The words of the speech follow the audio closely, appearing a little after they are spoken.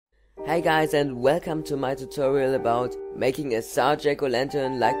Hi guys, and welcome to my tutorial about making a sour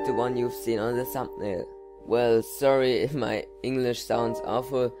jack-o'-lantern like the one you've seen on the thumbnail. Well, sorry if my English sounds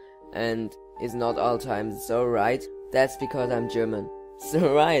awful and is not all time so right, that's because I'm German.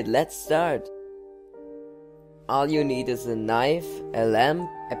 So right, let's start! All you need is a knife, a lamp,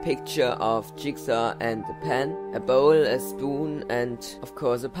 a picture of Jigsaw and a pen, a bowl, a spoon, and of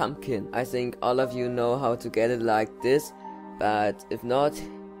course a pumpkin. I think all of you know how to get it like this, but if not,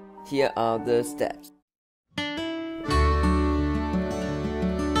 here are the steps.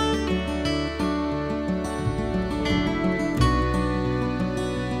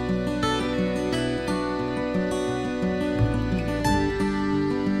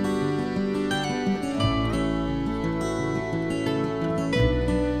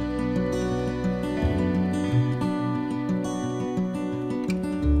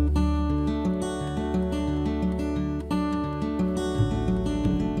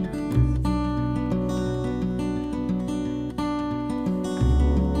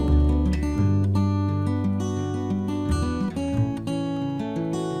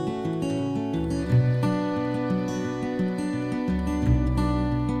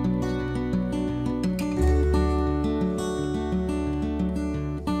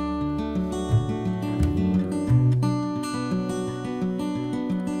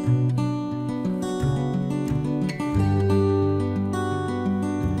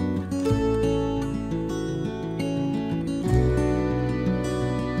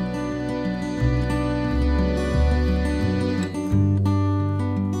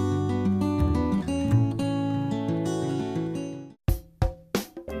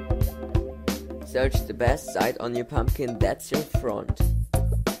 Search the best side on your pumpkin, that's your front.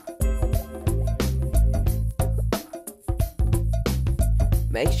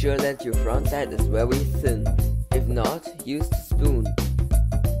 Make sure that your front side is very thin. If not, use the spoon.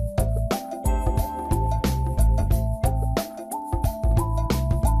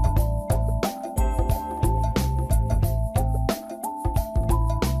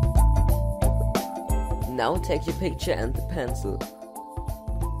 Now take your picture and the pencil.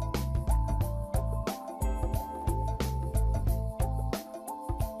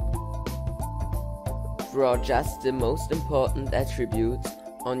 Draw just the most important attributes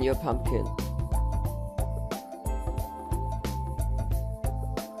on your pumpkin.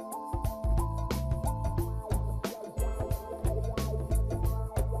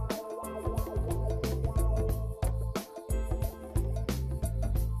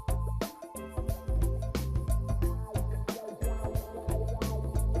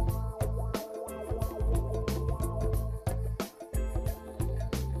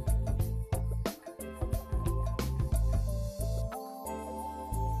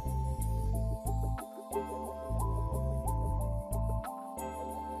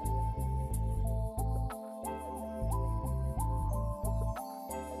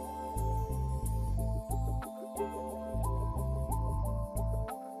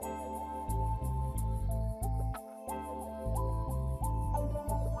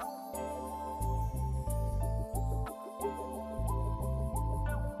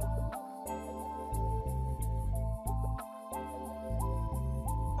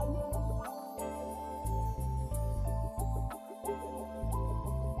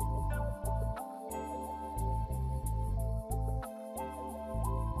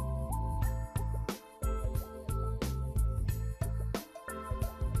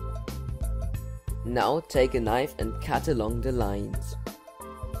 Now take a knife and cut along the lines.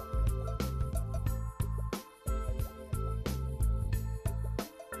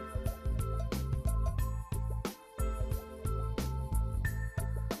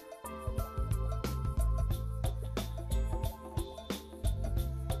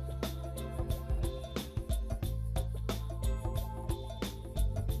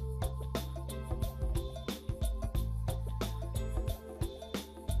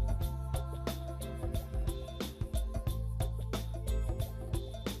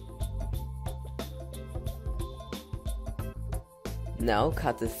 Now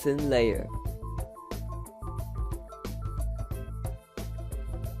cut a thin layer.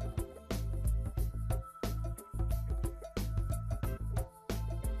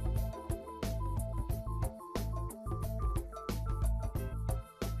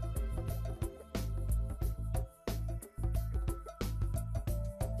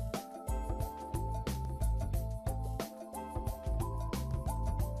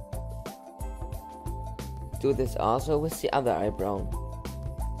 Do this also with the other eyebrow.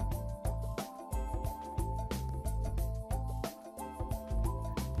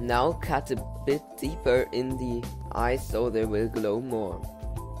 Now cut a bit deeper in the eyes so they will glow more.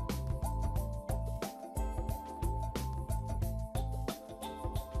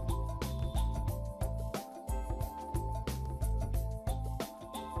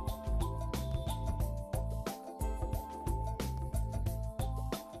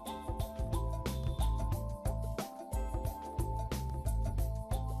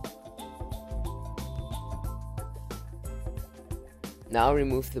 Now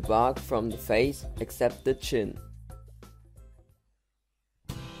remove the bark from the face except the chin.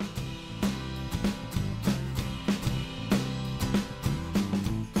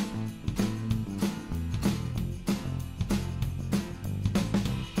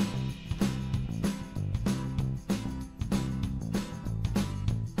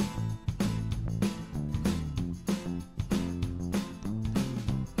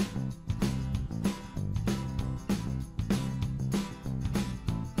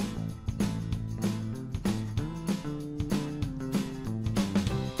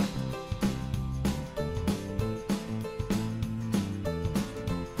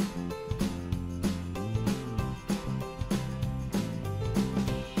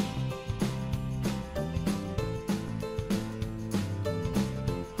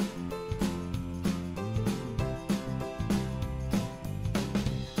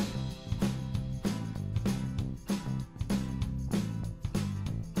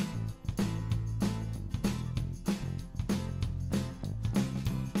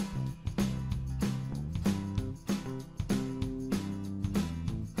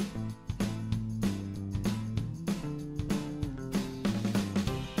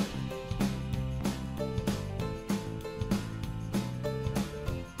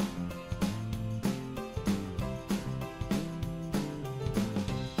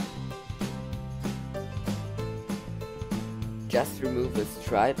 Just remove the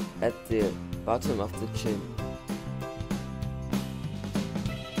stripe at the bottom of the chin.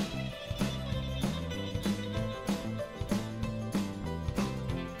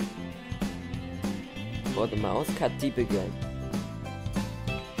 For the mouth, cut deep again.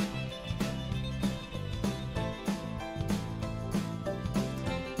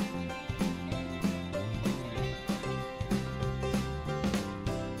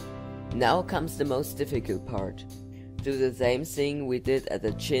 Now comes the most difficult part. Do the same thing we did at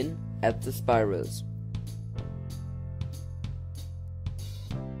the chin, at the spirals.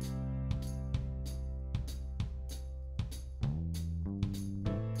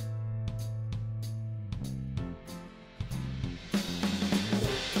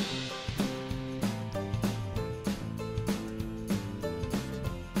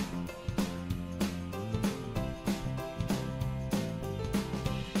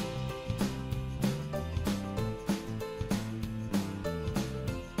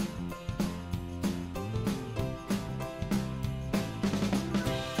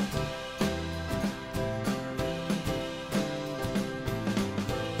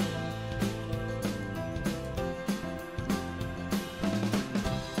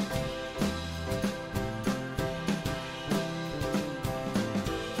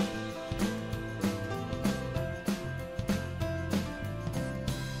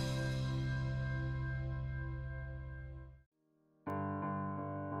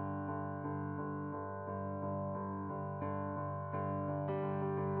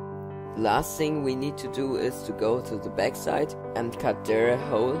 The last thing we need to do is to go to the back side and cut there a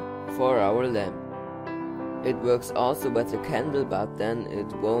hole for our lamp. It works also with a candle, but then it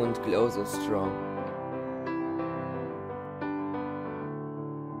won't glow so strong.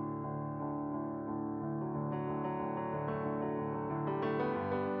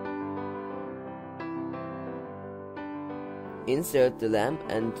 Insert the lamp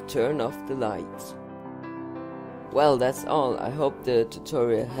and turn off the lights. Well, that's all. I hope the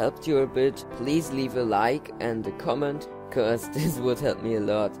tutorial helped you a bit. Please leave a like and a comment, cause this would help me a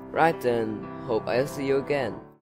lot. Right then, hope I'll see you again.